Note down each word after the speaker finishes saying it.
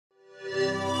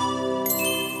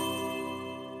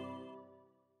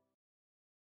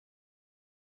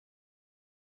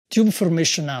Tube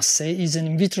formation assay is an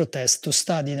in vitro test to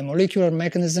study the molecular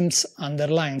mechanisms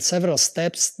underlying several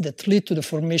steps that lead to the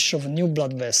formation of new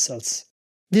blood vessels.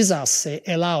 This assay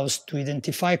allows to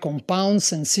identify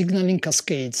compounds and signaling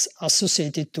cascades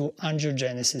associated to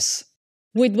angiogenesis.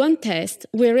 With one test,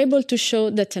 we are able to show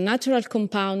that a natural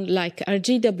compound like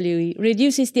RGWE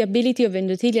reduces the ability of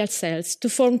endothelial cells to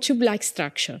form tube-like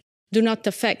structure, do not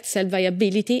affect cell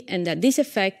viability, and that this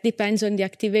effect depends on the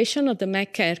activation of the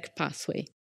MEK-ERK pathway.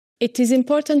 It is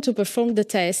important to perform the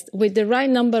test with the right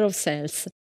number of cells.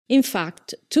 In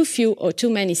fact, too few or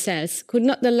too many cells could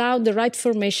not allow the right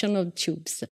formation of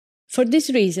tubes. For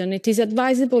this reason, it is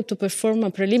advisable to perform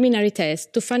a preliminary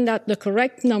test to find out the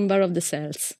correct number of the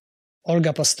cells.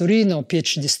 Olga Pastorino,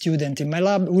 PhD student in my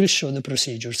lab, will show the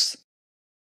procedures.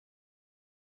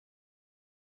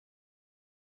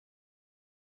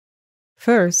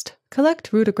 First,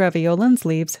 collect Ruta graveolens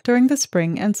leaves during the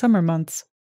spring and summer months.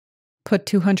 Put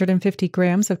 250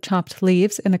 grams of chopped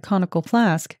leaves in a conical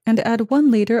flask and add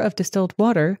 1 liter of distilled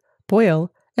water,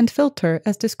 boil, and filter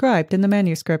as described in the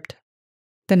manuscript.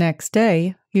 The next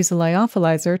day, use a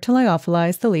lyophilizer to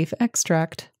lyophilize the leaf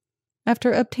extract.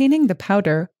 After obtaining the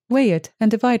powder, weigh it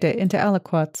and divide it into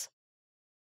aliquots.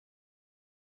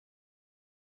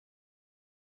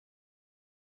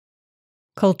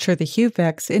 Culture the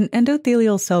HUVECs in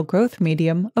endothelial cell growth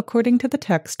medium according to the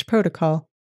text protocol.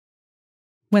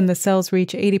 When the cells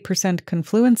reach 80%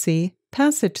 confluency,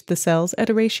 passage the cells at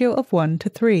a ratio of 1 to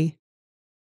 3.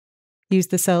 Use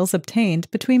the cells obtained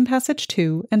between passage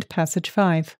 2 and passage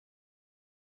 5.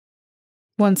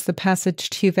 Once the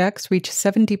passaged HUVECs reach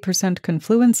 70%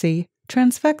 confluency,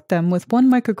 transfect them with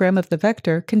 1 microgram of the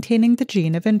vector containing the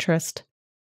gene of interest.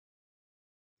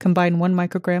 Combine 1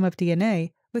 microgram of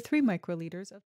DNA with 3 microliters of